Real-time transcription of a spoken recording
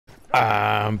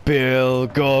I'm Bill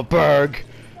Goldberg,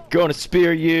 gonna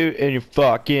spear you in your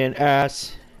fucking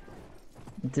ass.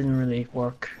 It didn't really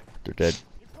work. They're dead.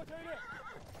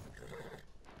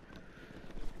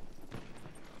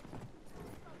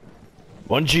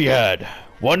 One jihad,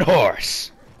 one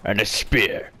horse, and a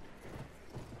spear.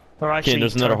 Actually, Ken,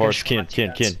 there's another horse.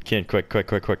 Turkish Ken, quick.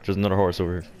 There's another horse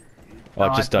over here. Oh,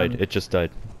 it just died. It just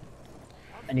died.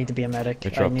 I need to be a medic.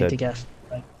 It I dropped need dead. to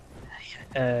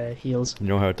get heals You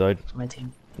know how it died? for my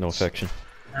team. No affection.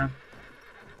 No.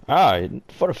 Ah,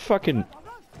 for a fucking...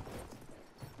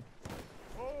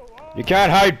 You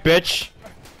can't hide, bitch!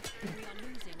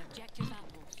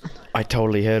 I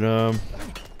totally hit him.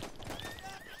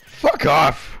 Fuck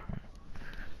off!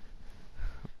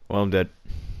 Well, I'm dead.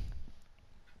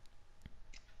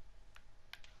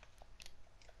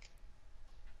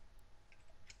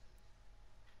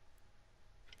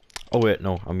 Oh wait,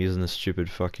 no, I'm using this stupid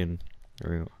fucking...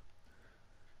 There we go.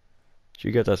 Did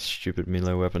you get that stupid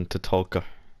melee weapon to Tolka?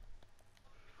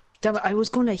 Damn it, I was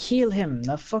gonna heal him,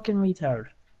 that fucking retard.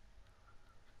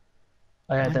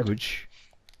 I had that. Language.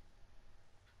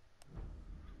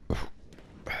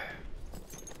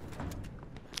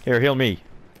 Here, heal me.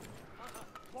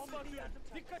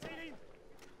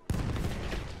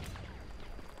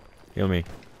 Heal me.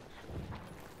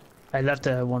 I left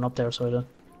one up there, so I did.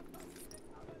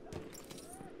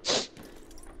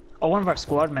 Oh, one of our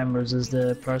squad members is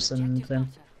the person thing.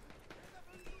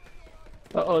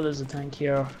 Oh, there's a tank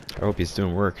here. I hope he's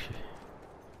doing work.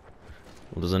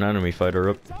 Well, there's an enemy fighter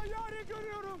up.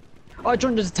 Oh, I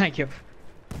joined, there's a tank here.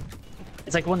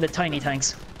 It's like one of the tiny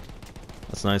tanks.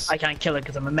 That's nice. I can't kill it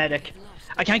because I'm a medic.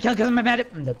 I can't kill it because I'm a medic.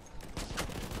 I'm dead.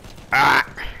 Ah!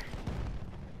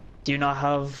 Do you not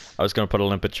have... I was gonna put a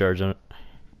limpet charge on it.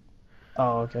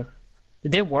 Oh, okay.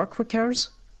 Did they work with cars?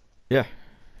 Yeah.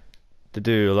 They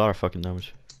do a lot of fucking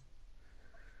damage.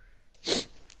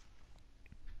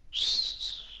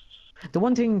 The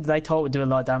one thing that I thought would do a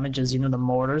lot of damage is, you know, the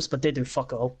mortars, but they do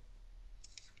fuck all.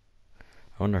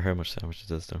 I wonder how much damage it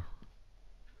does though.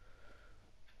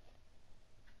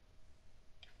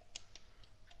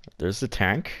 There's the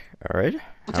tank. Alright.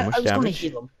 How much I was gonna damage?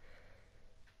 heal him.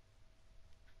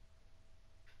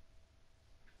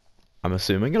 I'm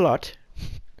assuming a lot.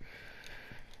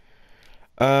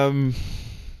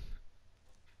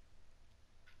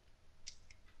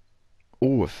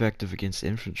 Oh, effective against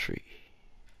infantry.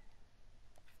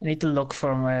 I need to look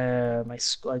for my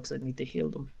squad because I need to heal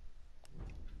them.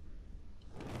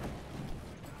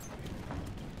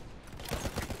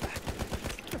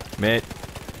 Mate,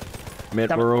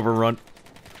 Damn we're overrun.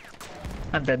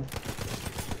 I'm dead.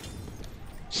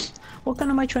 What gun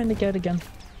am I trying to get again?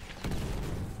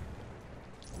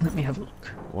 Let me have a look.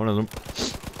 One of them.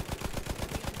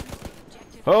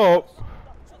 Oh!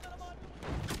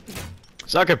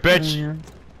 Suck it, bitch! Yeah.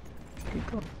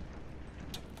 Keep going.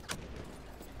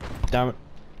 Damn it.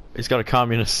 He's got a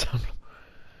communist.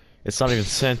 It's not even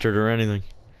centered or anything.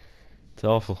 It's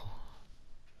awful.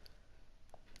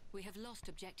 We have lost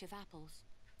objective apples.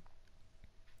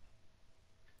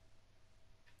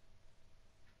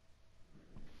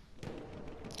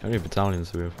 How many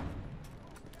battalions do we have?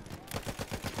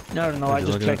 No, What I you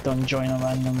just looking at? clicked on join a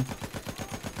random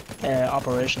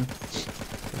operation.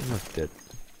 I'm not dead.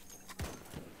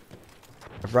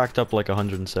 I've racked up like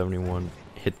 171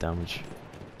 hit damage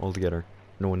altogether.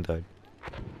 No one died.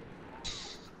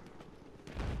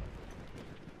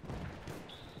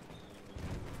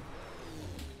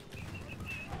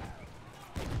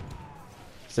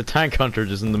 It's a tank hunter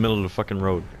just in the middle of the fucking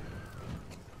road.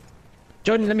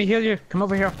 Jordan, let me heal you. Come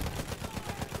over here.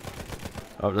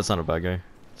 Oh, that's not a bad guy.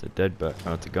 It's a dead bat.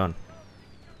 Oh, it's a gun.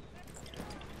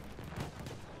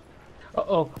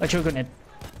 Oh, I threw a grenade.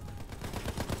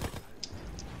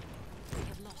 We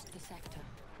have lost the sector.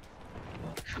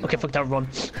 Okay, fuck that, run.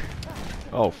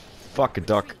 Oh, fuck a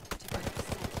duck.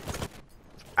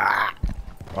 Ah!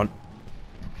 Run.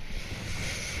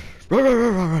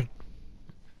 Run.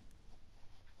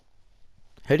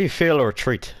 How do you fail a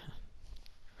retreat?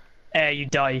 You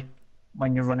die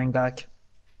when you're running back.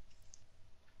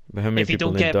 But how many If you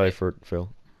people don't need get- die for it to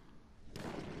fail?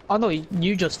 Oh no,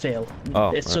 you just fail. Oh,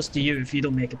 It's right. just you if you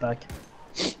don't make it back.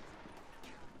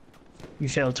 You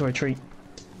fail to retreat.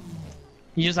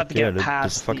 You just have to Yeah, get there's a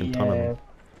past fucking the ton of them.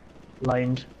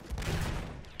 line.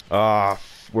 Ah,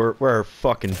 we're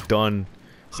fucking done.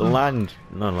 It's a land,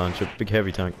 not a land ship, big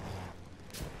heavy tank.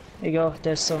 There you go.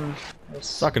 There's some.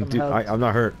 Sucking dude, I'm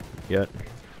not hurt yet.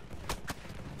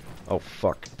 Oh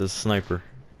fuck, there's a sniper.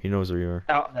 He knows where you are.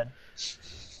 Oh, then.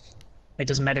 Wait,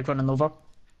 there's a medic running over.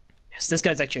 Yes, this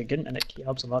guy's actually a good medic. He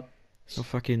helps a lot. So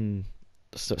fucking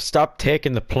Stop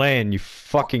taking the plane, you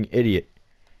fucking idiot.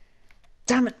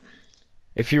 Damn it!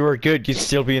 If you were good, you'd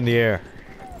still be in the air.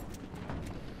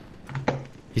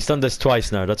 He's done this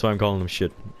twice now, that's why I'm calling him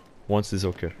shit. Once is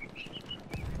okay.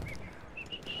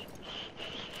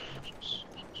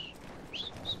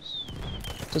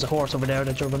 There's a horse over there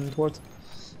that you're running towards.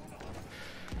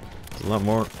 There's a lot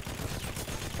more.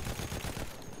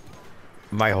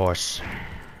 My horse.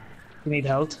 You need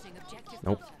help? Losing objective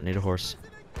Nope, butter. I need a horse.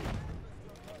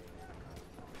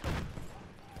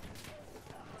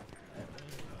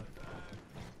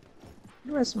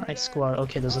 Where's my squad?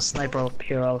 Okay, there's a sniper up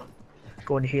here. I'll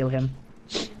go and heal him.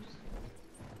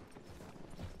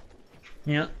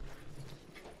 Yeah.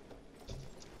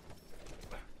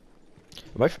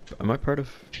 Am I part of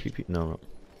PP? No, no.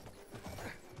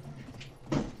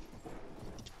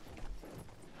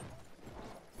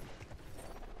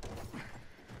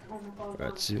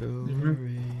 That's your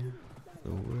worry.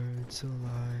 The words a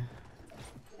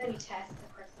lie.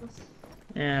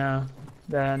 Yeah.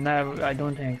 No, I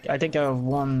don't think. I think I have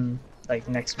one like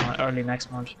next month, early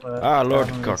next month. But Ah, Lord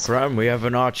that one is- Cochran, we have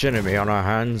an arch enemy on our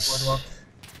hands. What?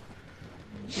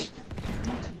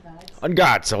 On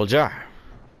guard, soldier.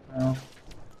 No.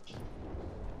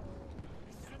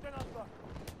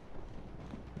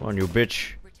 Come on, you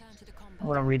bitch. Return to the I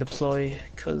combat. want to redeploy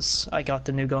because I got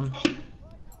the new gun.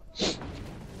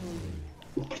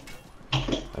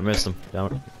 I missed him. Damn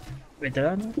it. Wait, did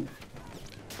I? Know?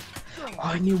 Oh,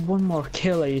 I need one more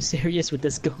kill. Are you serious with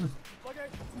this gun?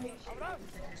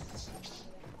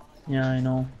 Yeah, I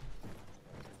know.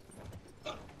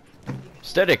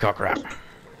 Steady, Cochran.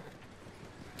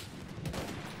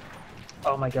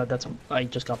 Oh my god, that's I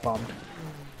just got bombed.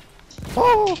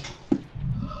 Oh!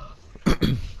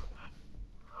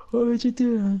 Why would you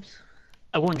do that?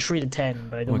 I won 3 to 10,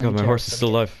 but I Oh don't. my god, really my care. horse is still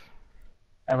alive.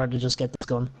 I'd rather just get this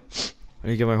gun. I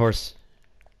need to get my horse.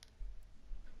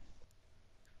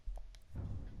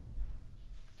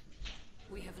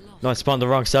 We have lost. No, I spawned the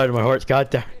wrong side of my horse. God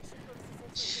damn.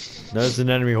 There's an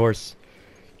enemy horse.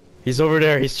 He's over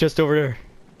there. He's just over there.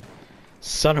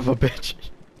 Son of a bitch.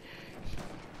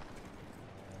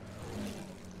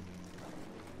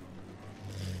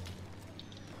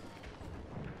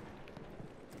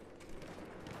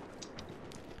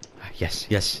 Yes,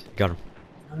 yes, got him.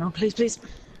 No, please, please.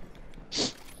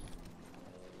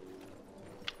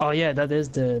 Oh yeah, that is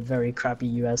the very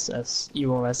crappy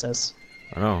USS.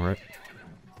 I know, right?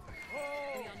 We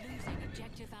are losing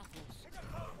objective apples.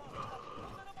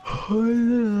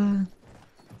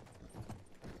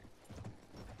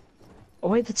 Oh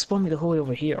wait, that spawned me the whole way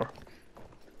over here.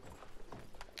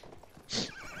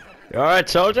 You alright,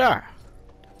 soldier?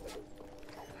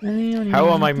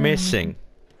 How am I missing?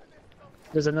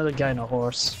 There's another guy on a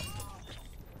horse.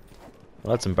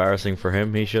 Well, that's embarrassing for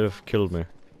him. He should have killed me.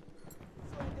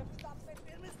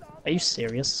 Are you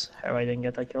serious? How I didn't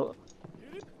get that kill?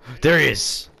 There he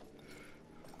is!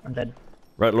 I'm dead.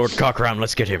 Right, Lord Cochran,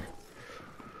 let's get him.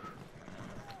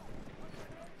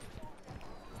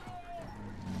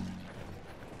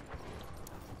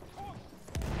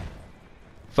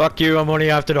 Fuck you, I'm only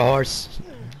after the horse.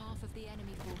 Half of the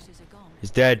enemy forces are gone.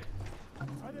 He's dead.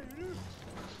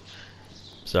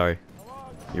 Sorry.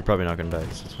 You're probably not gonna die,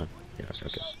 so it's fine. Yeah,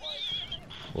 okay.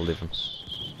 We'll leave him.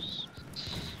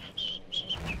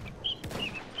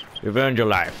 You've earned your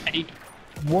life. I need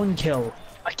one kill.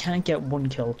 I can't get one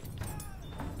kill.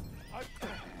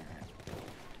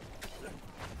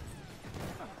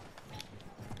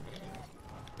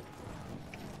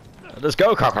 Let's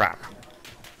go, Cochran.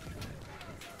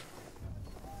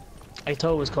 I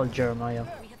thought it was called Jeremiah.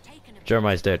 We have taken a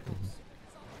Jeremiah's dead.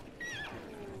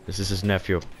 This is his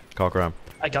nephew, Cochran.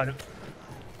 I got him.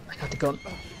 I got the gun.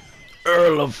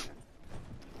 Earl of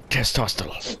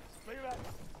Testosterone.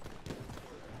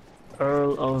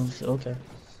 Earl of... okay.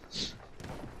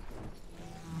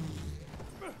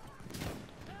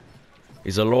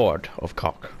 He's a lord of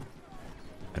cock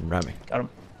and ramming. Got him.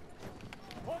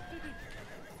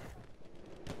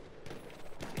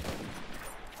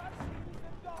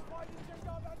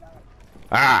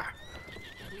 Ah!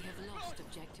 We have lost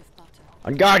objective butter.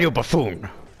 On guard, you buffoon!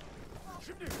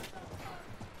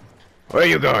 Where are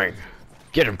you going?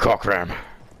 Get him, Cockram.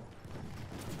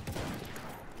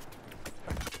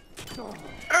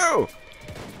 Oh!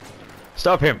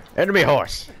 Stop him! Enemy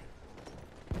horse!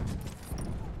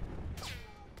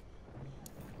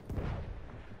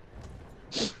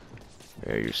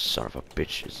 There, you son of a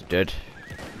bitch is dead.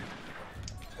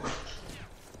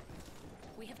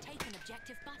 We have taken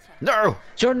objective butter. No!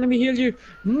 Jordan, let me heal you.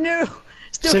 No!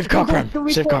 Still, Save don't- Cochran. don't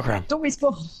Save respawn. Cochran. Don't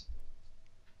respawn.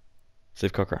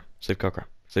 Save Cockram. Save Cockram.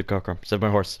 Save Cockrum. Save my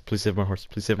horse. Please save my horse.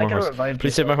 Please save I my gotta horse. revive Please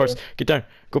this save my guy, horse. dude. Get down.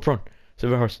 Go prone.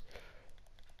 Save my horse.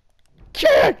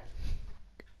 Yeah!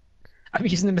 I'm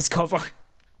using him as cover.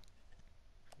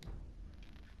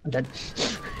 I'm dead.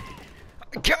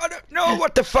 God, no,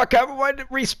 what the fuck? Why did it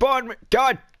respawn me?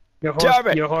 God damn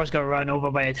it! Your horse got run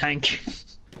over by a tank.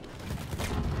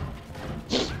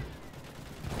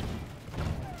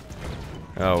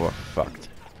 Oh, we're fucked.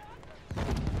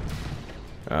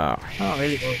 Oh, Oh,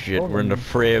 really? shit, we're in the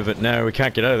fray of it now. We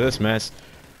can't get out of this mess.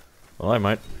 Well, I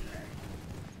might.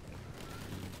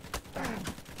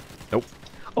 Nope.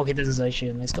 Okay, this is actually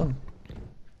a nice gun.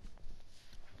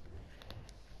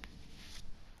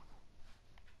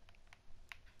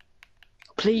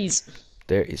 Please.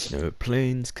 There is no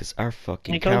planes, cause our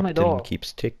fucking He closed my door. captain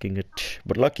keeps ticking it.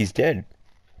 But look, he's dead.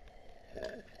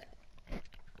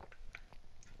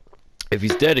 If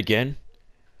he's dead again,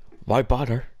 why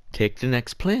bother? Take the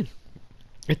next plane.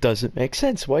 It doesn't make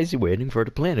sense. Why is he waiting for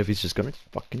the plane if he's just gonna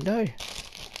fucking die?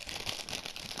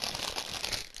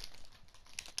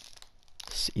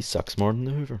 He sucks more than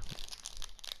the Hoover.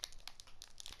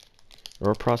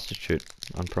 Or a prostitute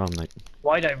on prom night.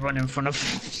 Why'd I run in front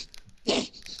of...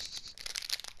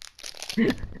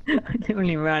 I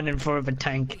only ran in front of a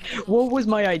tank. What was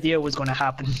my idea was gonna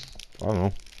happen? I don't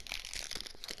know.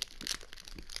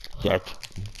 Yeah.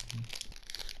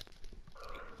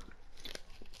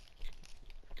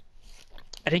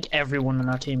 I think everyone on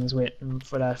our team is waiting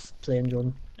for that plane,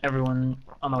 Jordan. Everyone...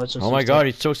 Oh no, it's just... Oh my god,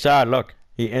 he's so sad, look.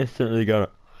 He instantly got it.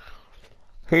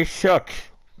 He sucks.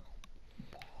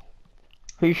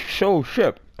 He's so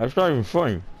shit. That's not even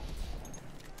funny.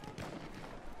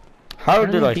 How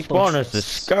did I spawn as the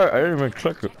scout? I didn't even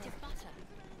click it.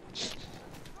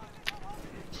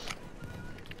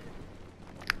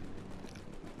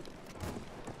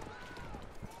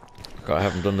 God, I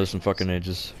haven't done this in fucking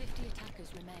ages. 50 attackers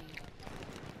remain.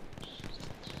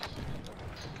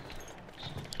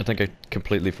 I think I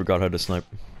completely forgot how to snipe.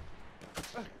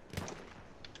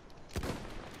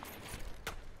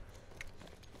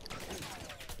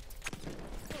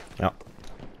 Yeah.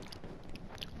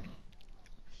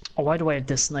 Oh, why do I have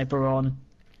this sniper on?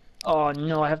 Oh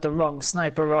no, I have the wrong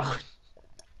sniper on.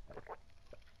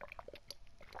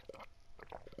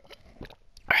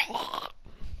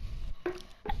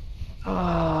 Oh,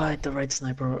 I had the right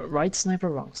sniper. Right sniper,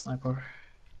 wrong sniper.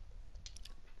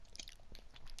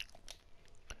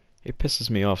 It pisses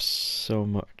me off so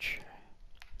much.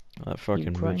 That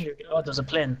fucking bitch. Oh, there's a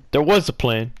plane. There was a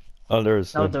plane. Oh, there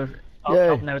is. No, there. Oh, Yay.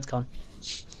 oh, now it's gone.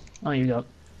 Oh, you go.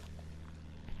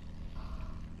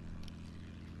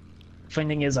 Funny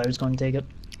thing is, I was going to take it.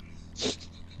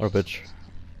 What a bitch.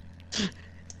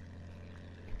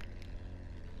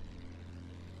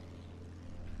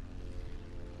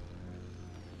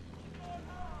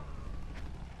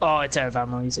 Oh, it's out of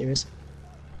ammo. Are you serious?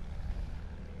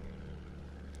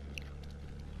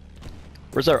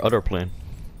 Where's our other plane?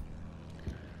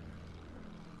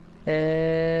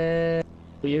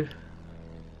 You.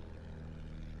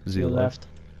 Is he You alive? left.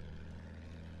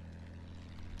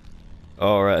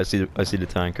 Oh, right, I see the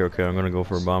tank. Okay, I'm gonna go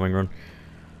for a bombing run.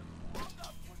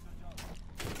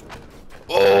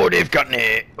 Oh, they've got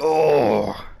me.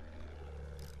 Oh.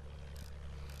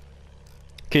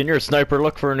 Can you're a sniper?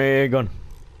 Look for an AA gun.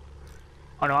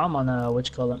 Oh no, I'm on a what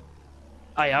you call it?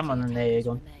 I am on an AA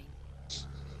gun. Remain.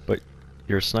 But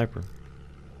you're a sniper.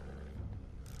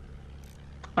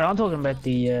 Oh, no, I'm talking about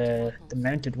the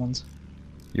mounted ones.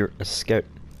 You're a scout.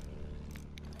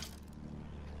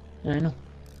 I know.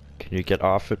 Can you get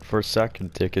off it for a sec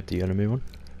and take it the enemy one?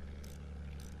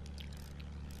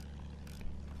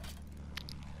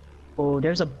 Oh,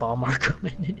 there's a bomber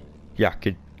coming in. Yeah,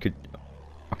 could.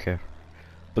 Okay.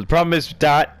 But the problem is with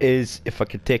that is if I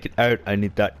could take it out, I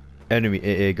need that enemy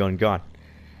AA gun gone.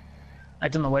 I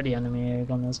don't know where the enemy AA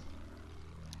gun is.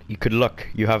 You could look.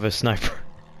 You have a sniper.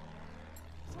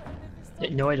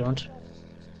 No, I don't.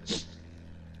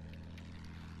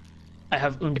 I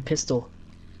have the pistol.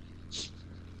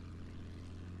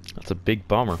 That's a big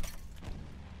bomber.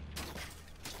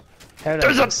 How did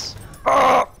There's I a- miss?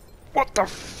 Oh, what the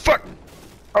fuck?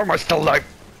 How am I still alive?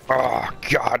 Oh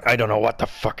god, I don't know what the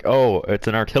fuck. Oh, it's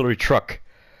an artillery truck.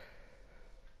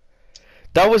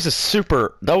 That was a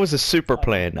super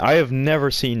plane. I have never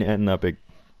seen anything that big.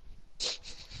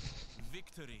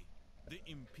 Victory! The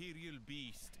Imperial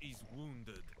Beast is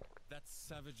wounded. That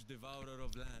savage devourer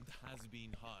of land has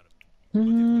been harmed. But it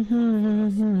will not for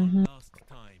us one last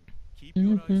time. Keep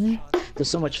your eyes shut. There's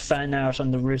so much fan art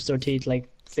on the Rooster Teeth like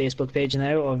Facebook page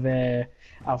now of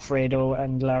Alfredo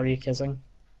and Larry kissing.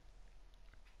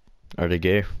 Are they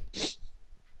gay?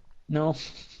 No.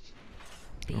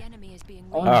 The enemy is being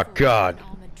Oh, reinforced God. with an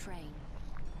armored train.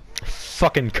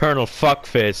 Fucking Colonel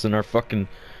Fuckface and our fucking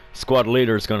squad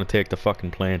leader is gonna take the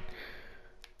fucking plane.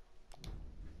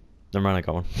 Never mind, I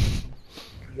got one.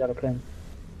 You got a plane.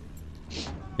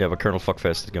 Yeah, but Colonel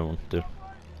Fuckface is going, dude.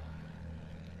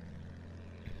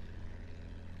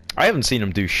 I haven't seen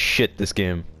him do shit this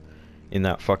game in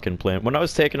that fucking plane. When I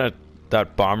was taking out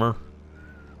that bomber,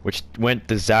 which went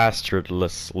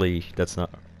disastrously, that's not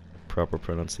proper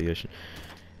pronunciation.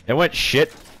 It went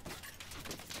shit.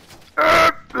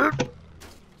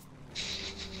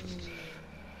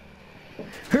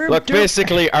 Look,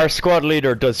 basically, our squad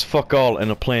leader does fuck all in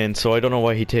a plane, so I don't know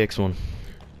why he takes one.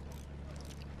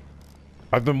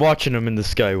 I've been watching him in the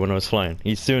sky when I was flying.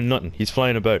 He's doing nothing. He's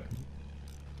flying about.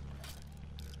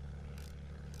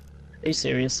 Are you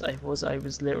serious? I was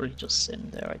literally just sitting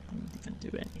there. I didn't even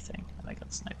do anything, and I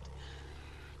got sniped.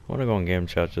 I wanna go in game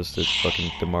chat just to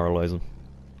fucking demoralize him.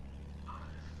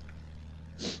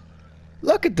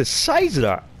 Look at the size of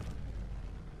that!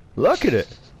 Look at it!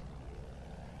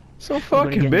 So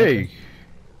fucking get big!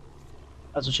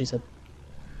 That's what she said.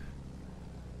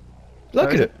 Look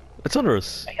Where at is it! It's under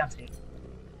us! I can't see it.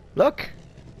 Look!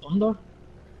 Under?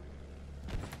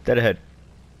 Dead ahead.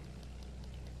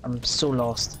 I'm so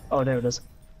lost. Oh, there it is.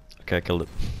 Okay, I killed it.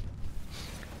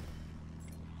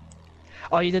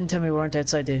 Oh, you didn't tell me we weren't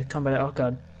outside the combat. Oh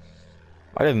god.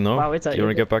 I didn't know. Wow, it's Do you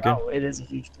wanna get back in? Wow, it is a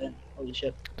huge plane. Holy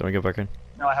shit. Do you wanna get back in?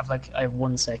 No, I have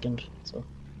 1 second, so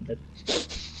I'm dead.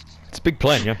 It's a big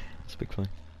plane, yeah. It's a big plane.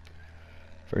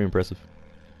 Very impressive.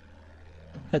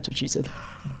 That's what she said.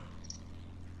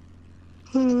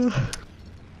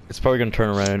 It's probably gonna turn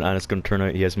around and it's gonna turn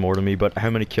out he has more than me, but how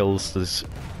many kills does...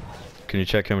 Can you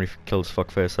check how many kills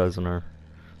Fuckface has on our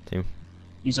team?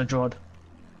 He's a drawed,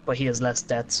 but he has less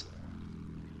deaths.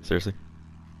 Seriously?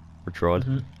 We're drawed?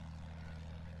 Mhm.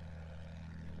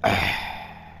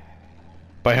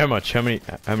 By how much? How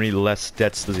many less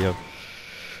deaths does he have?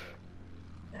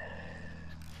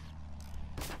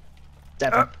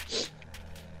 7.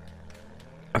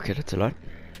 Okay, that's a lot.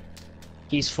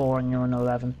 He's 4 and you're on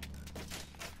 11.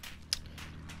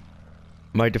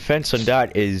 My defense on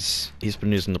that is he's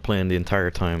been using the plane the entire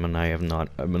time and I have not.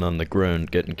 I've been on the ground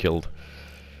getting killed.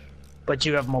 But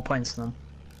you have more points than him.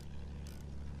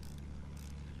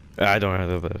 I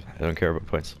don't care about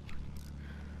points.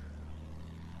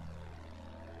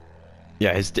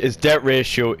 Yeah, his death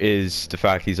ratio is the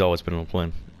fact he's always been on a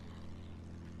plane.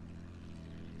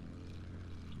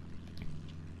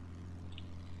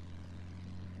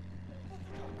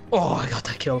 Oh, I got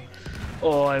that kill.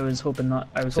 Oh, I was hoping not.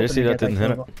 I was Seriously, hoping that to get didn't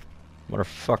hit kill, it?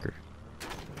 Motherfucker.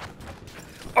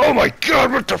 Oh my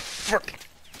god, what the fuck?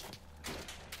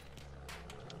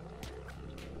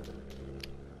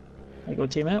 I go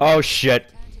team out. Oh shit.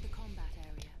 Turn to the combat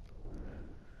area.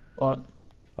 What?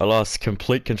 I lost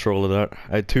complete control of that.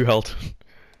 I had 2 health.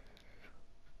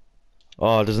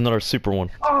 Oh, there's another super one.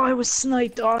 Oh, I was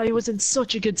sniped. Oh, I was in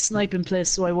such a good sniping place,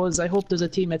 so I was. I hope there's a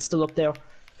teammate still up there.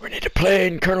 We need a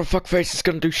plane. Colonel Fuckface is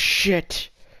gonna do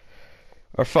shit.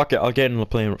 Or fuck it, I'll get in the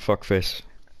plane with Fuckface.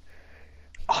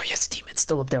 Oh, yes, teammate's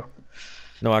still up there.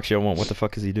 No, actually, I won't. What the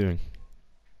fuck is he doing?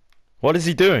 What is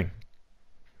he doing?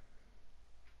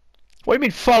 What do you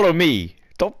mean follow me?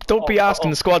 Don't be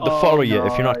asking the squad to follow you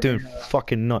if you're not doing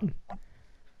fucking nothing.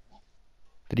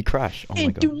 Did he crash? Oh my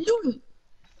Ain't god. do nothing.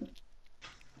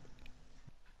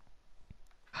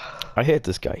 I hate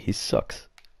this guy. He sucks.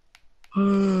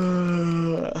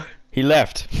 He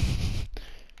left.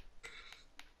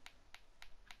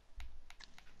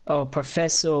 Oh,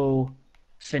 Professor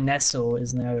Finesso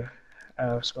is now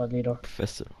our squad leader.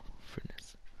 Professor.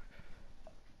 Finesse.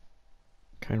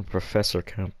 Kind of professor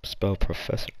can't spell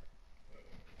professor.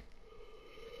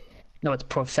 No, it's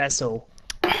Professor.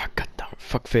 Ah, goddamn.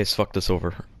 Fuckface fucked us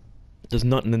over. There's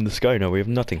nothing in the sky now. We have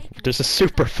nothing. There's a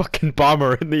super fucking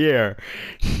bomber in the air.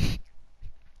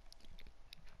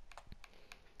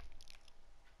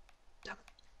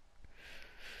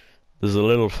 There's a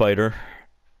little fighter.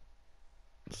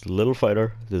 There's a little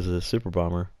fighter. There's a super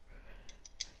bomber.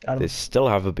 They still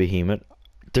have a behemoth.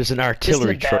 There's an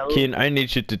artillery truck. Keen, I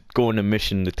need you to go on a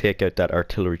mission to take out that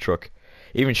artillery truck.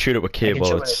 Even shoot it with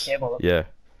cable. Yeah.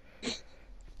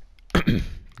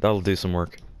 That'll do some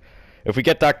work. If we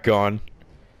get that gone,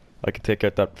 I can take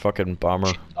out that fucking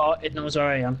bomber. Oh, it knows where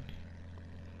I am.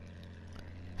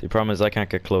 The problem is I can't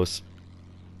get close.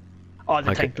 Oh,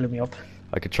 the tank blew me up.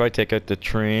 I could try take out the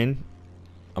train.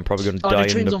 I'm probably gonna die the in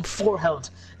train's the... on 4 health.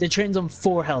 The train's on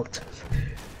 4 health.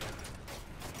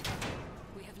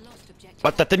 We have lost objective.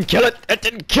 What? That didn't kill it! It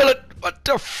didn't kill it! What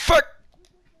the fuck?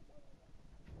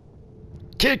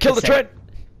 Kill the train!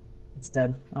 It's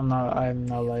dead. I'm not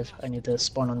alive. I need to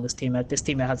spawn on this teammate. This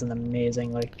teammate has an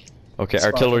amazing, like... Okay,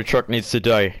 spot. artillery truck needs to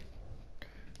die.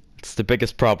 It's the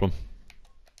biggest problem.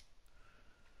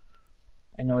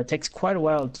 I know, it takes quite a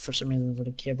while for some reason for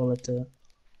the cable to...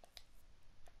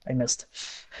 I missed.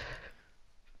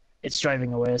 It's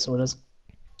driving away, so it is.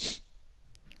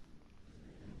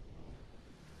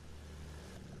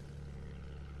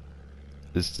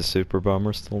 Is the super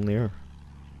bomber still in the air?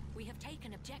 We have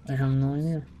taken objective. I have no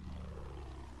idea.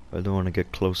 I don't want to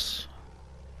get close.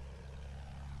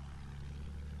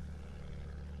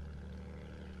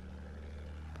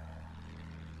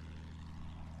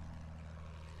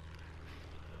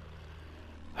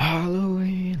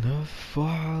 Halloween of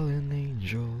fallen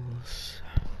angels.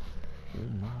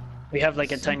 We have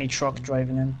like a tiny truck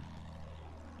driving in.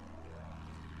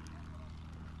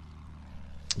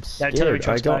 I'm The artillery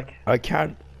scared. truck's back. I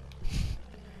can't.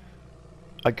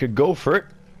 I could go for it.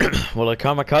 Will I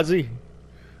kamikaze?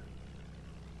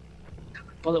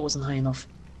 Bullet wasn't high enough.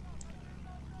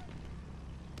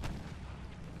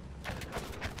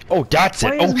 Oh, that's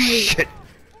Why it. Oh isn't he- shit.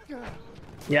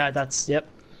 Yeah, that's... Yep.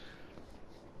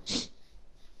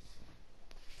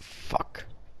 Fuck.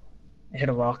 I hit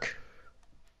a rock.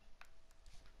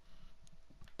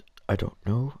 I don't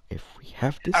know if we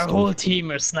have this. Our whole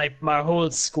team are sniping. Our whole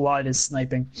squad is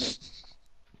sniping.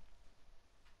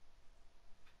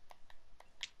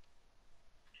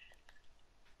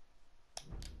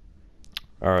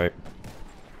 Alright.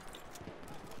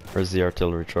 Where's the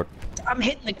artillery truck? I'm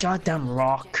hitting the goddamn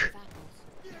rock.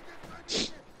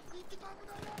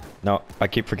 No, I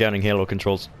keep forgetting Halo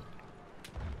controls.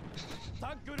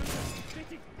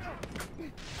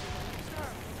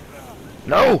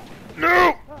 No!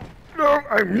 No! No!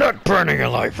 I'm not burning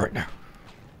alive right now.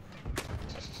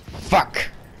 Fuck!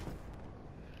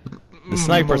 The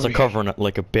snipers are covering it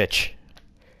like a bitch.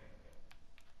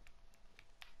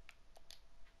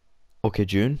 Okay,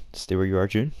 June. Stay where you are,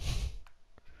 June.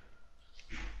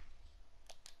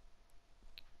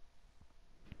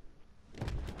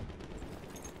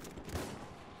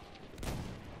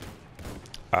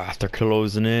 Ah, they're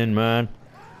closing in, man.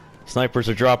 Snipers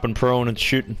are dropping prone and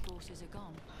shooting. Forces are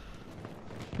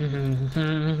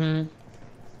gone.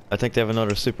 I think they have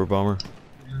another super bomber.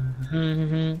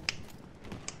 Do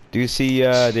you see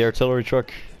the artillery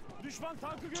truck?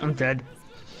 I'm dead.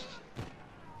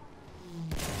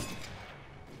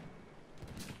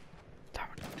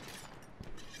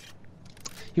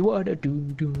 You wanna do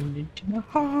into my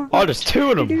heart. Oh, there's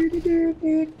two of them.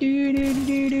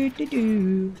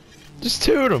 Just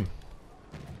two of them.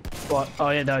 What? Oh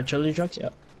yeah, the artillery trucks. Yeah.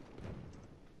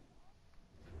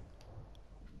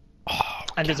 Oh,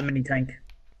 And there's a mini tank.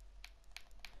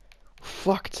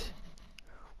 fucked.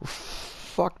 We're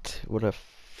fucked with a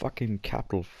fucking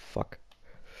capital fuck.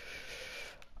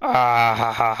 Ah,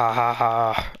 ha, ha, ha, ha,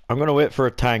 ha. I'm gonna wait for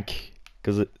a tank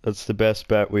because that's the best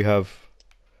bet we have.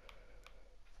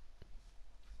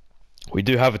 We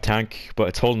do have a tank, but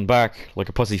it's holding back like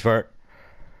a pussy fart.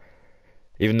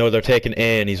 Even though they're taking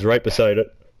A and he's right beside it.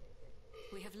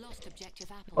 We have lost objective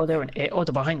apple. Oh, they're in A. Oh,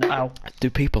 they're behind the ow. Do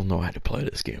people know how to play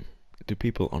this game? Do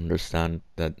people understand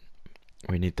that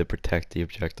we need to protect the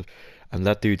objective? And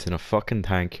that dude's in a fucking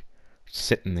tank,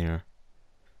 sitting there,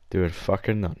 doing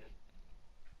fucking nothing.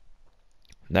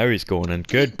 Now he's going in.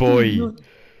 Good boy.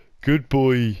 Good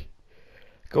boy.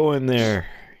 Go in there,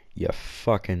 you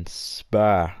fucking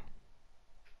spa.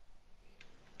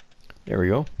 There we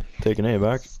go. Taking A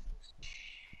back.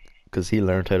 Because he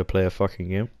learned how to play a fucking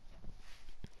game.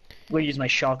 We'll use my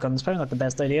shotgun. It's probably not the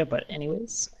best idea, but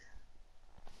anyways.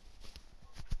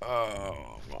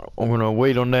 I'm gonna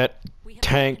wait on that We have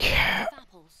tank. taken objective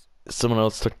apples. Someone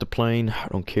else took the plane. I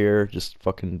don't care. Just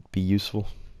fucking be useful.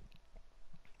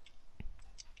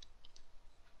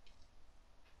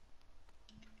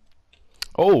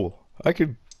 Oh, I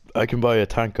can buy a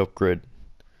tank upgrade.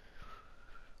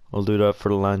 I'll do that for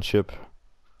the land ship.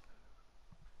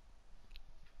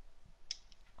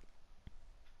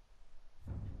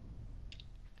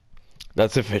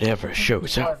 That's if it ever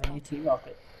shows up.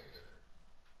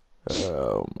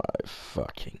 Oh my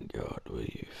fucking god, will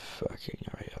you fucking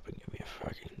hurry up and give me a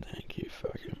fucking thank you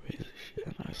fucking piece of shit.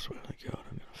 I swear to god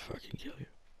I'm gonna fucking kill you.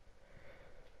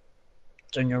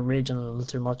 John, you're raging a little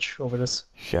too much over this.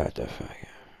 Shut the fuck up.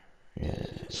 Yeah.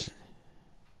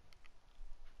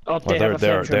 Oh, Well, have a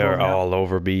they're flamethrower now. all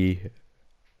over B.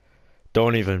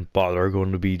 Don't even bother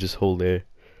going to B, just hold A.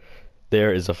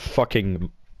 There is a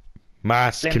fucking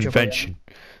mass Flamethrower, convention.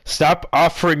 Stop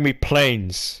offering me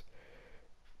planes.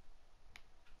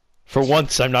 For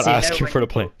once, I'm not See, now asking when for the you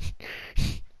plane.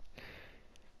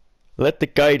 Let the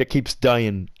guy that keeps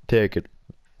dying take it.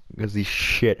 Because he's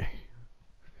shit.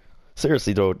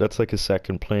 Seriously though, that's like a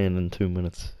second plane in 2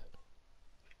 minutes.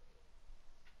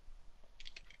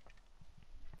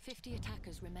 50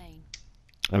 attackers remain.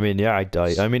 I mean, yeah, I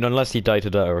die. I mean, unless he died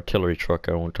to that artillery truck,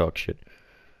 I won't talk shit.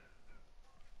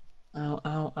 Ow,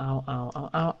 ow, ow, ow, ow,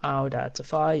 ow, ow, that's a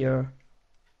fire.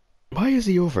 Why is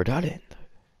he over that end?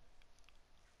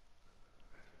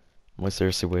 Am I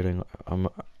seriously waiting?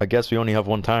 I guess we only have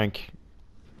one tank.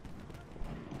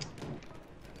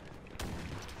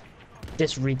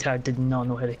 This retard did not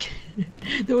know how to kill.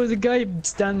 There was a guy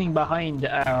standing behind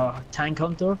our tank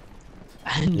hunter,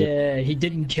 and he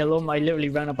didn't kill him. I literally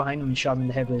ran up behind him and shot him in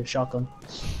the head with a shotgun.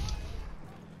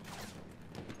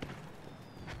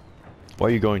 Why are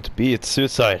you going to be? It's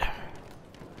suicide.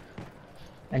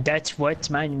 And that's what's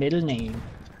my middle name.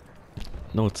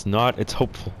 No, it's not. It's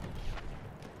hopeful.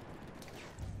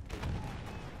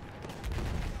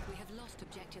 We have lost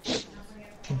objective apples.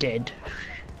 Dead.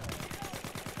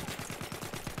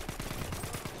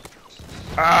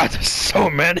 Ah, there's so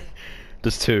many.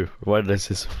 There's two. Why did I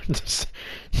say so?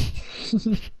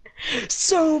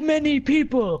 So many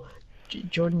people.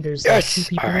 Jordan, there's Yes. two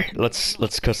people. All right, let's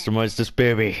customize this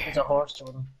baby. There's a horse,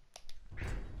 Jordan.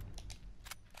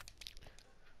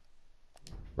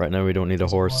 Right now we don't need a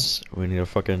horse. We need a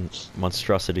fucking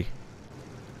monstrosity.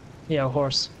 Yeah, a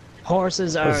horse.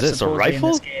 Horses are is this, a supposedly rifle?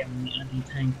 in this game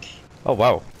anti-tank. Oh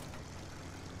wow.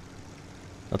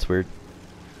 That's weird.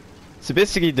 So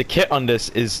basically the kit on this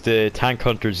is the tank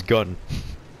hunter's gun.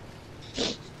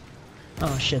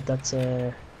 Oh shit, that's not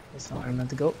where I'm meant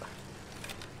to go.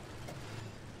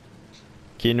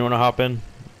 Keen, you wanna hop in?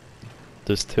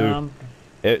 There's two.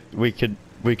 We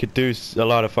could do a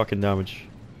lot of fucking damage.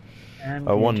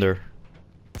 I wonder.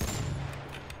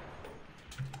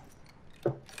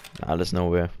 Nah, there's no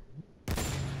way.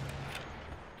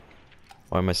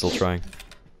 Why am I still trying?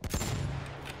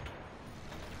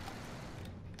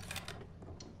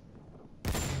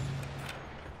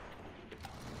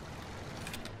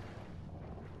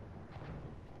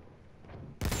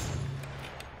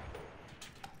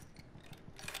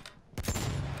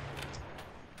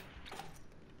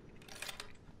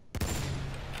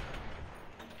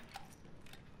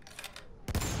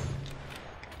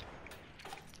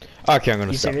 Okay, I'm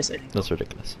gonna stop. Seriously? That's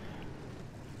ridiculous.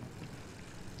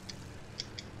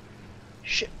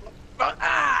 Shit.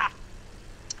 Ah!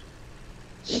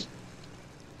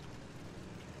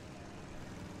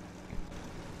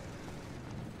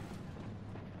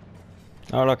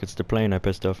 Oh look, it's the plane I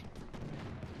pissed off.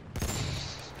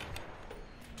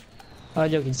 Oh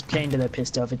look, it's plane that I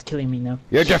pissed off. It's killing me now.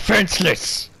 You're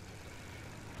defenseless!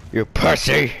 You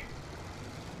pussy!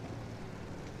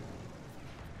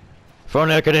 If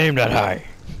only I could aim that high.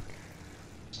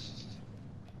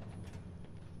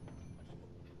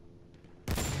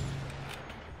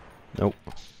 Nope.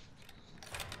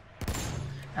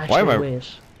 Actually, Why am I-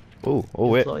 wait. Oh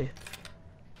wait. Deploy.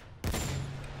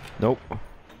 Nope.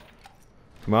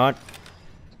 Come on.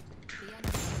 The enemy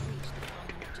has reached the final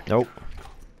objective. Nope.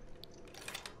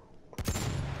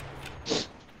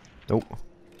 Nope.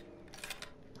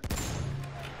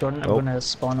 Jordan, I'm Oh. gonna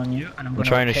spawn on you, and I'm I'm gonna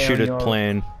trying to repair shoot your... at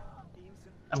plane.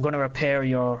 I'm gonna repair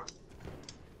your...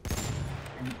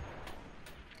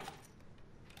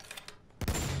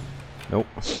 Nope.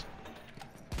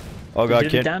 Oh god, do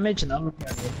the kid. damage, and I'll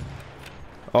repair you.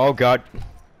 Oh god.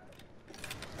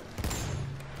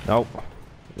 Nope.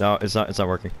 No, it's not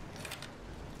working.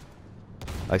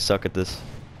 I suck at this.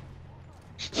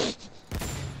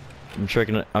 I've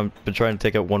been trying to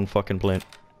take out one fucking plane.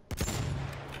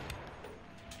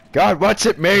 God, what's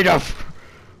it made of?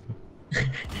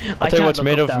 I'll tell you what's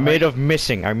made of. Made of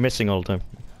missing. I'm missing all the time.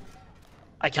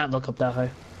 I can't look up that high.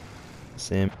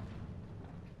 Same.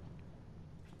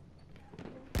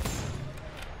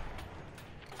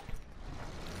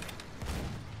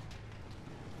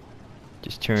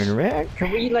 Just turn around.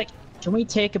 Can we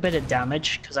take a bit of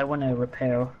damage? Because I want to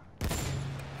repair.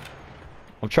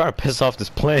 I'm trying to piss off this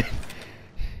plane.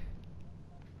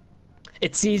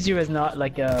 It sees you as not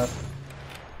like a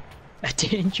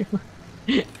danger.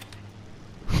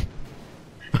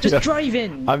 Just Yeah. drive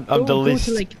in. I'm Go- the go least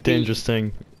to, like, dangerous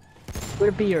thing. Go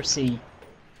to B or C.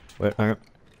 Wait, hang on.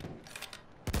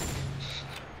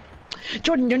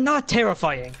 Jordan, you're not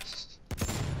terrifying.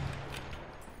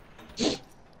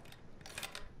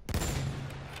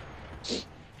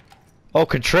 Au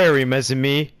contraire, mes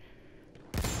amis.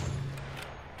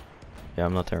 Yeah,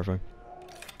 I'm not terrifying.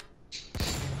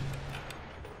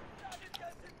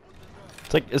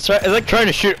 It's like trying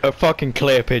to shoot a fucking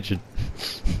clay pigeon.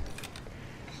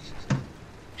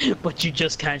 But you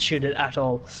just can't shoot it at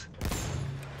all.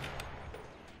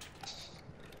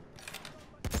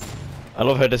 I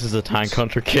love how this is a tank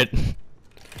hunter kit.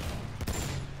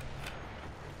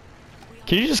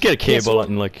 Can you just get a cable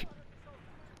and like...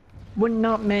 We're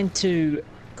not meant to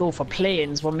go for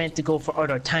planes, we're meant to go for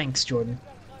other tanks, Jordan.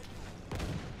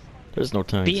 There's no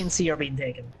tanks. B and C are being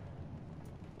taken.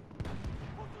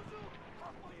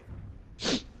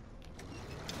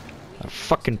 That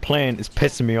fucking plane is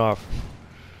pissing me off.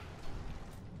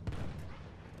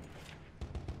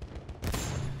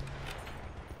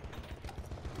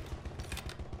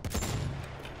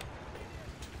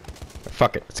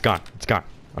 Fuck it, it's gone. It's gone.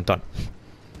 I'm done.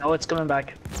 No, it's coming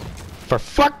back. For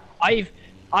fuck!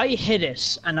 I hit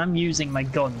it, and I'm using my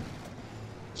gun.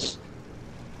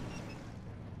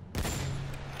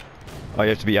 Oh, you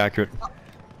have to be accurate.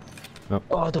 No.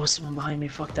 Oh, there was someone behind me.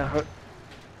 Fuck, that hurt.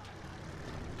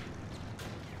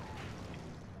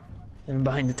 I'm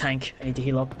behind the tank. I need to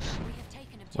heal up.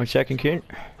 1 second, Kane.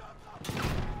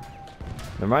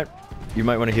 Never mind. You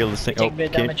might want to heal this thing. Take Oh, a bit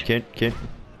of damage. Kane.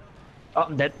 Oh,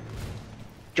 I'm dead.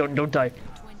 Jordan, don't die.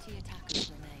 20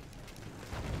 attackers remain.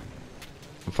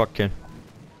 Fuck, Kane.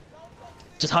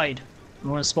 Just hide. I'm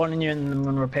gonna spawn in you and I'm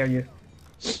gonna repair you.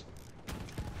 We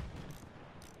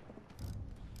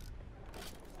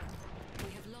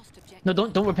have lost objective. No,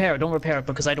 don't repair it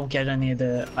because I don't get any of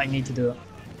the. I need to do it.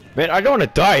 Man, I don't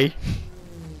want to die.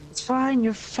 It's fine.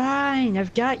 You're fine.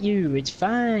 I've got you. It's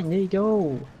fine. There you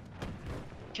go.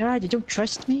 God, you don't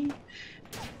trust me?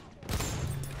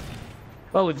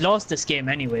 Well, we've lost this game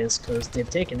anyways because they've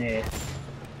taken a.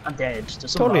 I'm dead.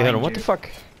 There's someone Totally hit him. behind What you. the fuck?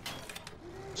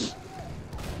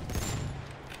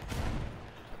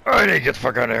 I need to get the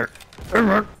fuck out of here.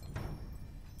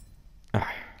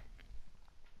 Ah.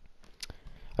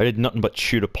 I did nothing but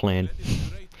shoot a plane. Let this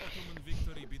great Ottoman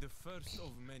victory be the first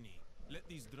of many. Let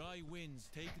these dry winds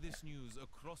take this news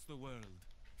across the world.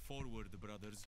 Forward, brothers.